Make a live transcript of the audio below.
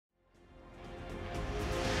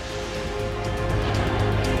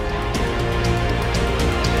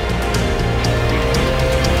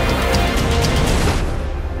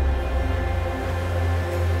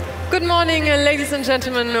ladies and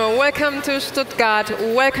gentlemen. Welcome to Stuttgart,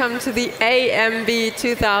 welcome to the AMB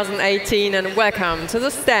 2018, and welcome to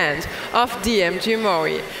the stand of DMG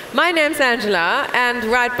Mori. My name's Angela, and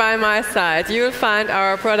right by my side you will find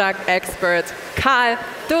our product expert, Karl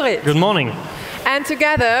Dorit. Good morning. And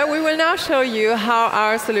together we will now show you how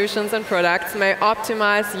our solutions and products may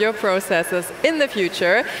optimize your processes in the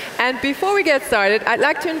future. And before we get started, I'd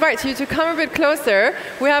like to invite you to come a bit closer.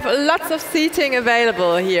 We have lots of seating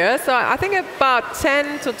available here, so I think about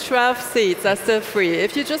 10 to 12 seats are still free.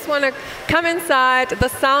 If you just want to come inside, the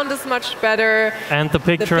sound is much better. And the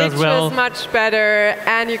picture as well. The picture is much better,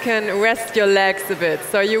 and you can rest your legs a bit.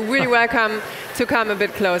 So you're really welcome to come a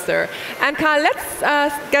bit closer. And Karl, let's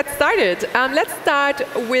get started. Let's start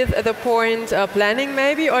with the point planning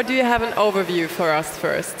maybe, or do you have an overview for us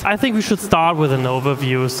first? I think we should start with an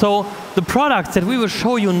overview. So the products that we will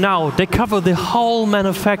show you now, they cover the whole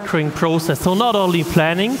manufacturing process. So not only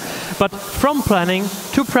planning, but from planning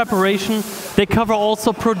to preparation, they cover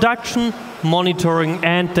also production, monitoring,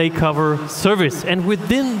 and they cover service. And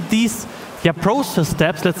within these process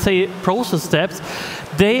steps, let's say process steps,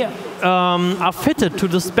 they are fitted to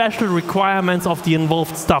the special requirements of the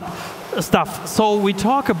involved stuff. So we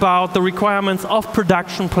talk about the requirements of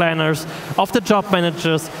production planners, of the job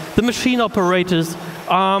managers, the machine operators,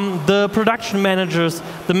 the production managers,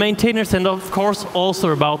 the maintainers, and of course also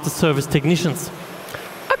about the service technicians.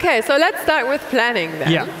 Okay, so let's start with planning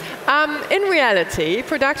then. Yeah. In reality,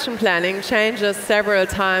 production planning changes several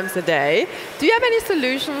times a day. Do you have any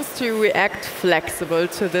solutions to react flexible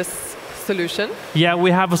to this solution? Yeah,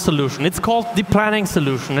 we have a solution. It's called the planning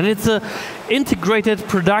solution, and it's an integrated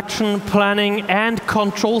production planning and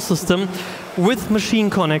control system with machine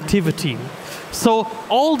connectivity. So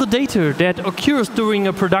all the data that occurs during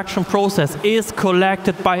a production process is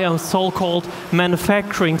collected by a so-called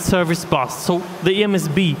manufacturing service bus, so the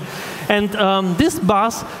MSB. And this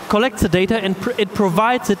bus collects the data and it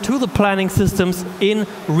provides it to the planning systems in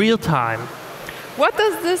real time. What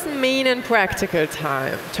does this mean in practical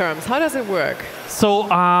terms? How does it work? So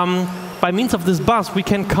by means of this bus, we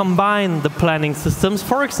can combine the planning systems.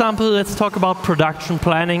 For example, let's talk about production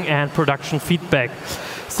planning and production feedback.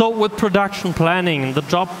 So with production planning, the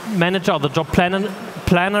job manager or the job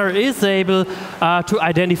planner is able to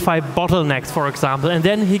identify bottlenecks, for example, and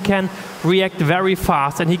then he can react very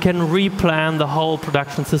fast and he can replan the whole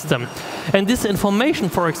production system. And this information,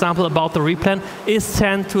 for example, about the replan is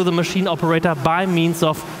sent to the machine operator by means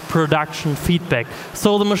of production feedback.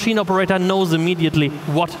 So the machine operator knows immediately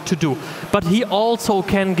what to do. But he also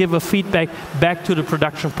can give a feedback back to the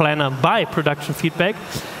production planner by production feedback.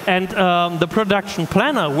 And the production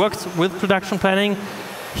planner works with production planning.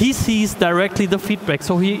 He sees directly the feedback,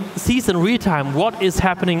 so he sees in real time what is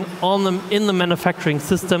happening in the manufacturing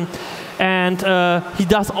system, and he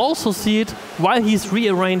does also see it while he's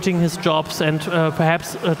rearranging his jobs and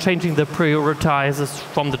perhaps changing the prioritizes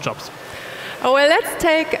from the jobs. Oh, well, let's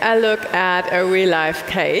take a look at a real-life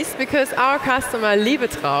case, because our customer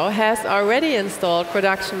Liebetrau has already installed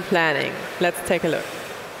production planning. Let's take a look.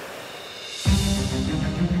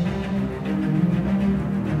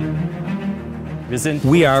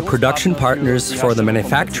 We are production partners for the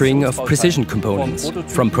manufacturing of precision components,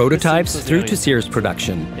 from prototypes through to series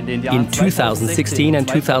production. In 2016 and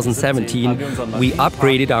 2017, we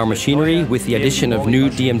upgraded our machinery with the addition of new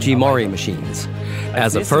DMG Mori machines.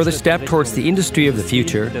 As a further step towards the industry of the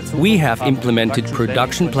future, we have implemented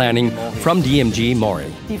production planning from DMG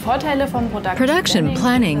Mori. Production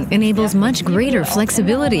planning enables much greater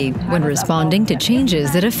flexibility when responding to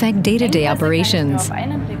changes that affect day-to-day operations.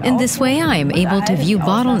 In this way, I am able to view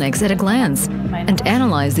bottlenecks at a glance and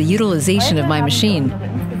analyze the utilization of my machine.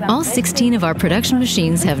 All 16 of our production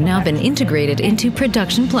machines have now been integrated into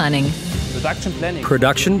production planning.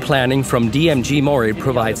 Production planning from DMG Mori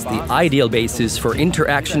provides the ideal basis for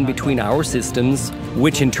interaction between our systems,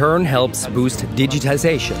 which in turn helps boost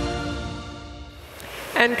digitization.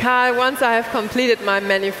 And Karl, once I have completed my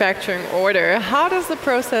manufacturing order, how does the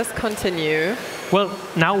process continue? Well,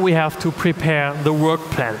 now we have to prepare the work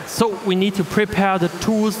plan. So we need to prepare the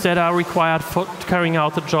tools that are required for carrying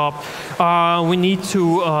out the job. We need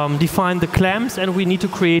to define the clamps, and we need to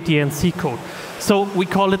create the NC code. So we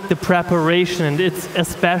call it the preparation, and it's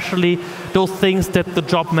especially those things that the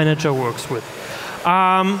job manager works with.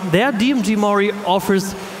 There, DMG Mori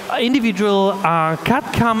offers individual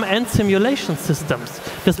CAD/CAM and simulation systems.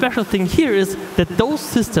 The special thing here is that those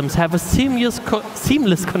systems have a seamless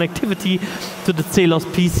connectivity to the Celos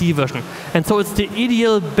PC version. And so it's the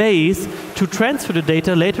ideal base to transfer the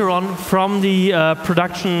data later on from the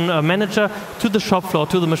production manager to the shop floor,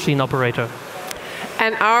 to the machine operator.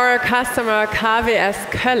 And our customer KWS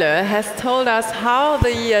Kölle has told us how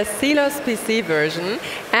the Celos PC version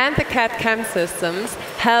and the CAD/CAM systems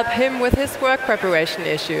help him with his work preparation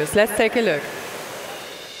issues. Let's take a look.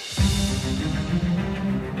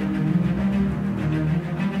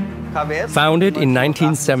 Founded in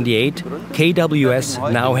 1978,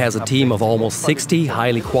 KWS now has a team of almost 60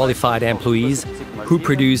 highly qualified employees who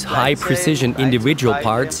produce high-precision individual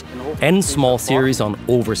parts and small series on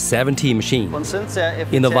over 70 machines.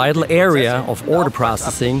 In the vital area of order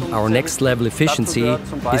processing, our next-level efficiency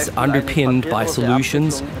is underpinned by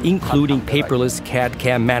solutions including paperless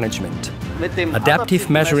CAD/CAM management. Adaptive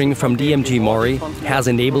measuring from DMG Mori has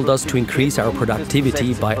enabled us to increase our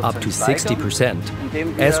productivity by up to 60%,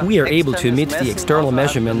 as we are able to emit the external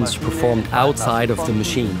measurements performed outside of the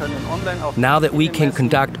machine. Now that we can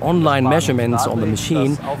conduct online measurements on the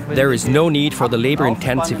machine, there is no need for the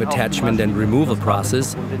labor-intensive attachment and removal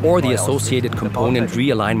process or the associated component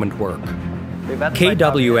realignment work.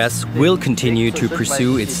 KWS will continue to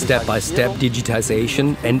pursue its step-by-step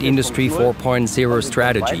digitization and Industry 4.0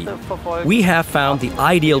 strategy. We have found the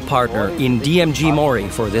ideal partner in DMG Mori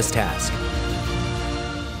for this task.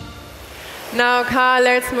 Now, Karl,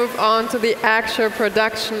 let's move on to the actual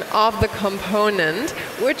production of the component.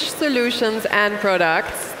 Which solutions and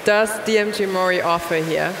products does DMG Mori offer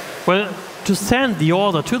here? Well, to send the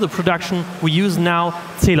order to the production, we use now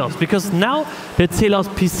Celos, because now the Celos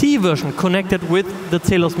PC version connected with the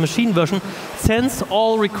Celos machine version sends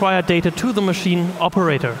all required data to the machine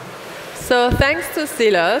operator. So thanks to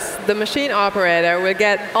Celos, the machine operator will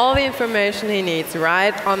get all the information he needs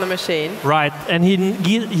right on the machine. Right, and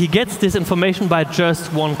he gets this information by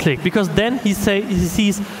just one click, because then he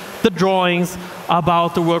sees the drawings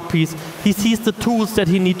about the workpiece, he sees the tools that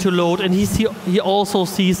he needs to load, and he also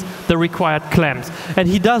sees the required clamps. And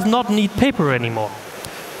he does not need paper anymore.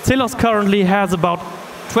 Celos currently has about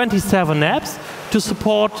 27 apps to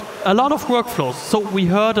support a lot of workflows. So we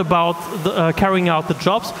heard about carrying out the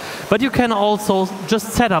jobs, but you can also just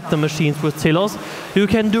set up the machines with Celos. You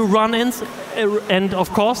can do run-ins, and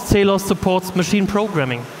of course, Celos supports machine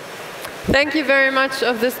programming. Thank you very much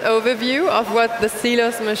of this overview of what the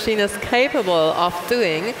Celos machine is capable of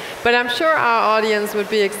doing, but I'm sure our audience would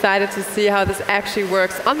be excited to see how this actually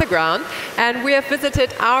works on the ground. And we have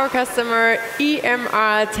visited our customer,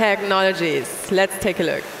 Emr Technologies. Let's take a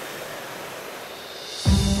look.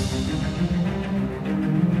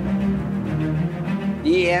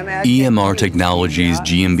 Emr Technologies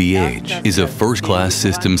Gmbh is a first-class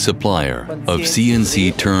system supplier of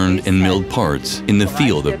CNC turned and milled parts in the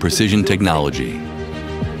field of precision technology.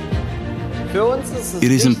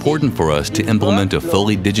 It is important for us to implement a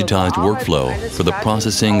fully digitized workflow for the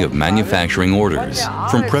processing of manufacturing orders,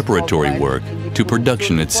 from preparatory work to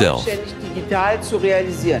production itself.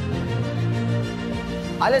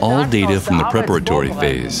 All data from the preparatory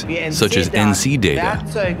phase, such as NC data,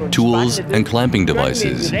 tools, and clamping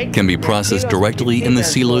devices, can be processed directly in the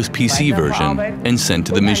Celos PC version and sent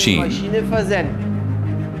to the machine.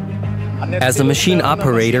 As a machine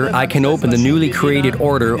operator, I can open the newly created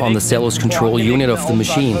order on the Celos control unit of the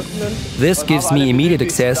machine. This gives me immediate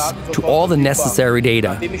access to all the necessary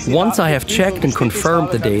data. Once I have checked and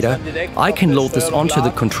confirmed the data, I can load this onto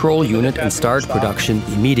the control unit and start production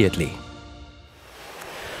immediately.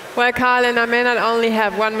 Well, Karl, and I may not only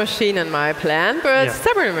have one machine in my plan, but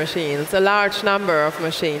several machines, a large number of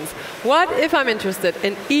machines. What if I'm interested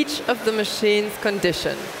in each of the machine's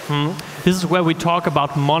condition? This is where we talk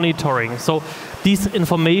about monitoring. So these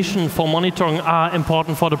information for monitoring are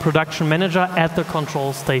important for the production manager at the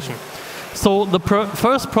control station. So the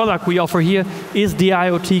first product we offer here is the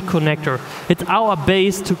Iot Connector. It's our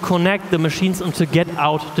base to connect the machines and to get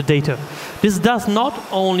out the data. This does not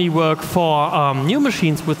only work for new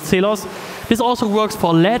machines with Celos, this also works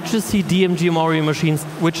for legacy DMG Mori machines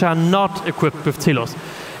which are not equipped with Celos.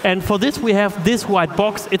 And for this we have this white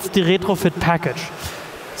box, it's the retrofit package.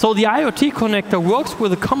 So the Iot Connector works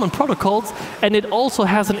with the common protocols, and it also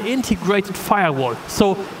has an integrated firewall.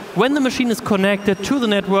 So when the machine is connected to the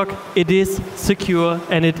network, it is secure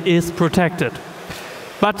and it is protected.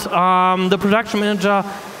 But the production manager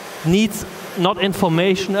needs not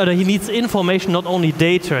information, he needs information, not only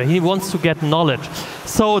data. He wants to get knowledge.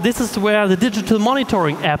 So this is where the digital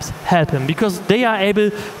monitoring apps help him, because they are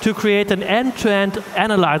able to create an end-to-end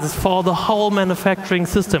analysis for the whole manufacturing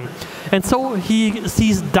system. And so he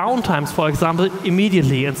sees downtimes, for example,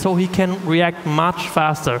 immediately, and so he can react much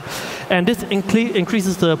faster. And this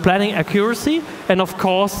increases the planning accuracy and, of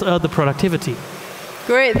course, the productivity.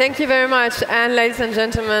 Great, thank you very much. And ladies and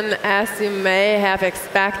gentlemen, as you may have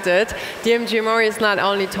expected, DMG MORI is not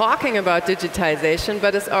only talking about digitization,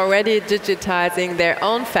 but is already digitizing their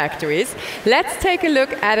own factories. Let's take a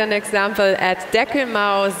look at an example at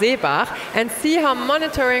Deckelmau-Seebach and see how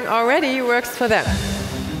monitoring already works for them.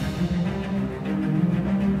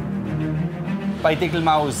 At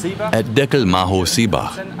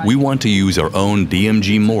Deckelmau-Seebach, we want to use our own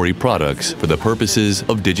DMG MORI products for the purposes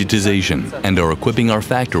of digitization and are equipping our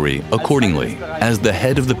factory accordingly. As the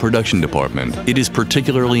head of the production department, it is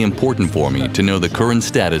particularly important for me to know the current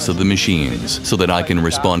status of the machines so that I can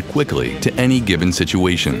respond quickly to any given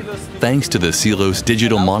situation. Thanks to the Silos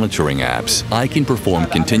digital monitoring apps, I can perform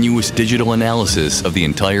continuous digital analysis of the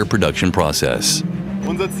entire production process.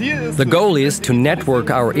 The goal is to network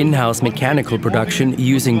our in-house mechanical production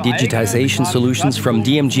using digitization solutions from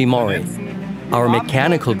DMG MORI. Our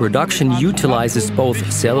mechanical production utilizes both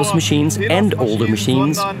Celos machines and older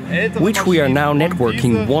machines, which we are now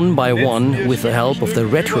networking one by one with the help of the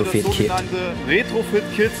retrofit kit.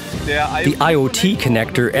 The Iot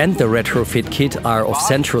Connector and the retrofit kit are of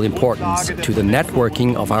central importance to the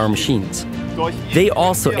networking of our machines. They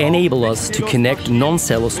also enable us to connect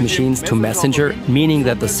non-Celos machines to Messenger, meaning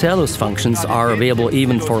that the Celos functions are available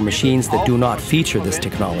even for machines that do not feature this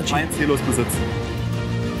technology.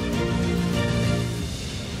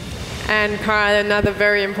 And Karl, another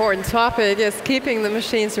very important topic is keeping the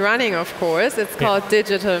machines running, of course. It's called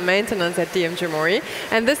digital maintenance at DMG MORI.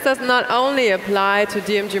 And this does not only apply to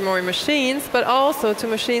DMG MORI machines, but also to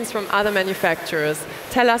machines from other manufacturers.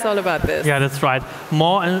 Tell us all about this. Yeah, that's right.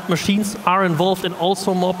 More machines are involved and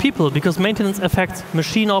also more people, because maintenance affects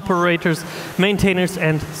machine operators, maintainers,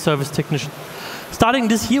 and service technicians. Starting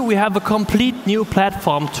this year, we have a complete new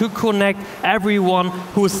platform to connect everyone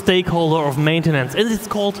who is stakeholder of maintenance, and it's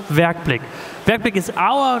called Werkblick. Werkblick is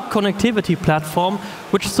our connectivity platform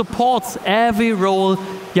which supports every role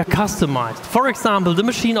customized. For example, the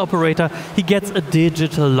machine operator, he gets a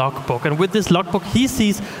digital logbook, and with this logbook he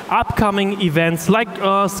sees upcoming events like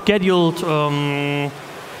scheduled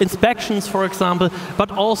inspections, for example, but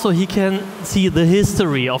also he can see the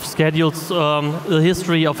history of schedules, the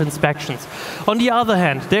history of inspections. On the other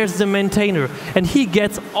hand, there's the maintainer, and he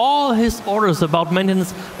gets all his orders about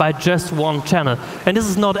maintenance by just one channel. And this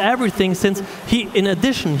is not everything, since in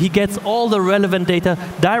addition, he gets all the relevant data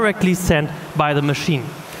directly sent by the machine.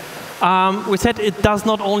 We said it does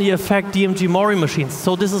not only affect DMG MORI machines,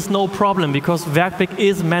 so this is no problem because Werkblick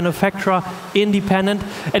is manufacturer independent,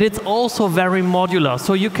 and it's also very modular,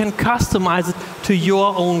 so you can customize it to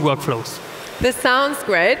your own workflows. This sounds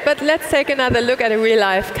great, but let's take another look at a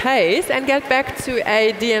real-life case and get back to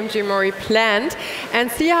a DMG MORI plant and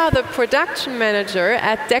see how the production manager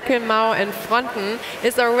at Deckelmau in Fronten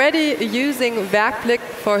is already using Werkblick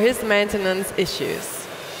for his maintenance issues.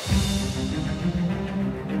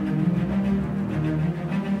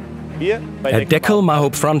 At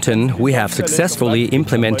Deckelmau-Fronten, we have successfully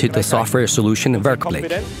implemented the software solution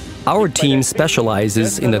Werkblick. Our team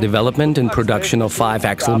specializes in the development and production of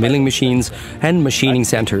 5-axle milling machines and machining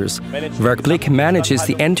centers. Werkblick manages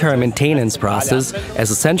the entire maintenance process as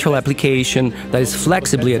a central application that is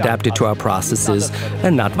flexibly adapted to our processes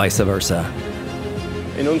and not vice versa.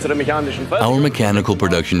 Our mechanical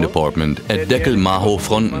production department at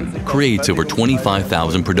Deckelmau-Fronten creates over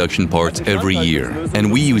 25,000 production parts every year,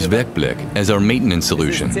 and we use Werkblick as our maintenance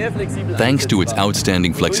solution. Thanks to its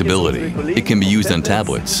outstanding flexibility, it can be used on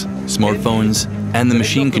tablets, smartphones, and the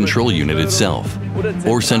machine control unit itself,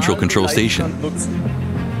 or central control station.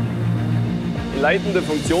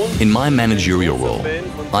 In my managerial role,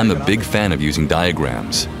 I'm a big fan of using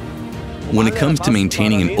diagrams. When it comes to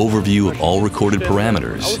maintaining an overview of all recorded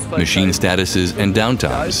parameters, machine statuses, and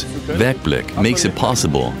downtimes, Werkblick makes it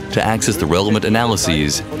possible to access the relevant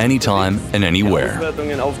analyses anytime and anywhere.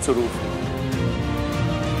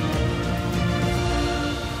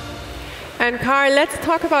 And Karl, let's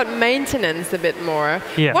talk about maintenance a bit more.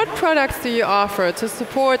 Yeah. What products do you offer to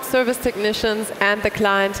support service technicians and the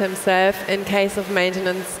client himself in case of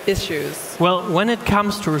maintenance issues? Well, when it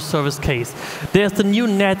comes to a service case, there's the new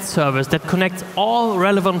net service that connects all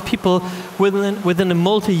relevant people within a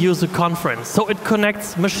multi-user conference. So it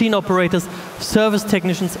connects machine operators, service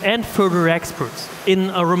technicians, and further experts in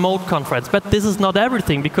a remote conference. But this is not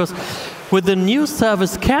everything, because with the new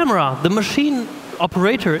service camera, the machine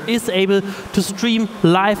operator is able to stream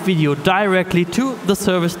live video directly to the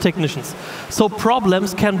service technicians. So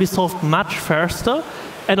problems can be solved much faster,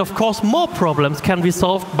 and of course more problems can be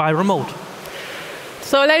solved by remote.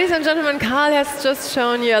 So, ladies and gentlemen, Karl has just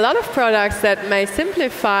shown you a lot of products that may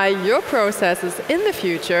simplify your processes in the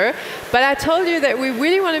future. But I told you that we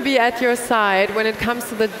really want to be at your side when it comes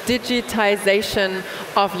to the digitization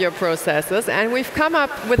of your processes. And we've come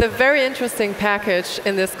up with a very interesting package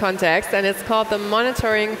in this context, and it's called the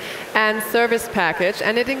Monitoring and Service Package.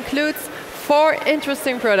 And it includes 4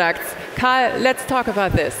 interesting products. Karl, let's talk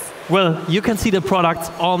about this. Well, you can see the products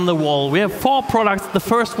on the wall. We have 4 products. The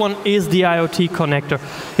first one is the Iot Connector.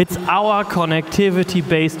 It's our connectivity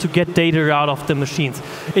base to get data out of the machines.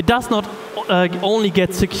 It does not only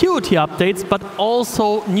get security updates, but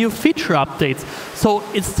also new feature updates. So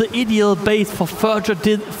it's the ideal base for further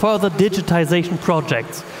digitization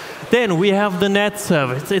projects. Then we have the net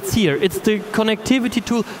service. It's here. It's the connectivity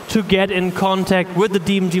tool to get in contact with the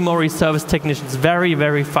DMG Mori service technicians very,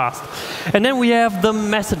 very fast. And then we have the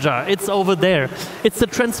messenger. It's over there. It's the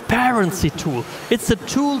transparency tool. It's a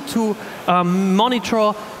tool to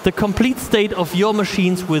monitor the complete state of your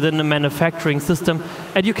machines within the manufacturing system.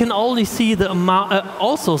 And you can only see the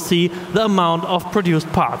also see the amount of produced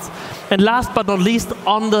parts. And last but not least,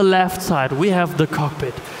 on the left side, we have the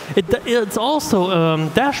cockpit. It's also a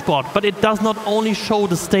dashboard, but it does not only show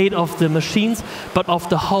the state of the machines, but of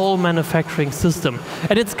the whole manufacturing system.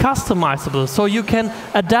 And it's customizable, so you can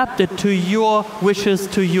adapt it to your wishes,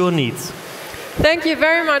 to your needs. Thank you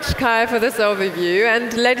very much, Kai, for this overview.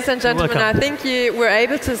 And ladies and gentlemen, I think you were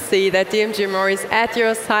able to see that DMG Mori is at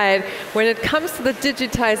your side when it comes to the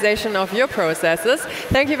digitization of your processes.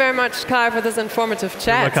 Thank you very much, Kai, for this informative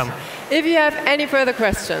chat. You're welcome. If you have any further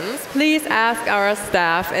questions, please ask our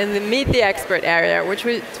staff in the Meet the Expert area, which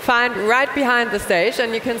we find right behind the stage,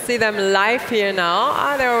 and you can see them live here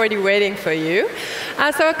now. They're already waiting for you.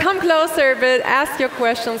 So come closer a bit, ask your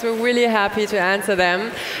questions. We're really happy to answer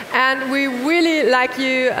them. And we really like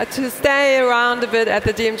you to stay around a bit at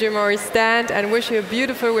the DMG Mori stand, and wish you a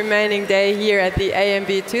beautiful remaining day here at the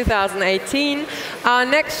AMB 2018. Our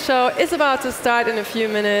next show is about to start in a few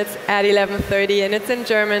minutes at 11:30, and it's in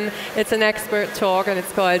German. It's an expert talk, and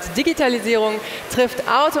it's called Digitalisierung trifft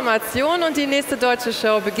Automation, und die nächste deutsche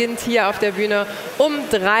Show beginnt hier auf der Bühne um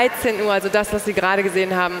 13 Uhr, also das, was Sie gerade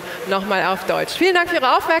gesehen haben, nochmal auf Deutsch. Vielen Dank für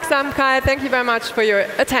Ihre Aufmerksamkeit. Thank you very much for your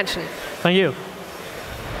attention. Thank you.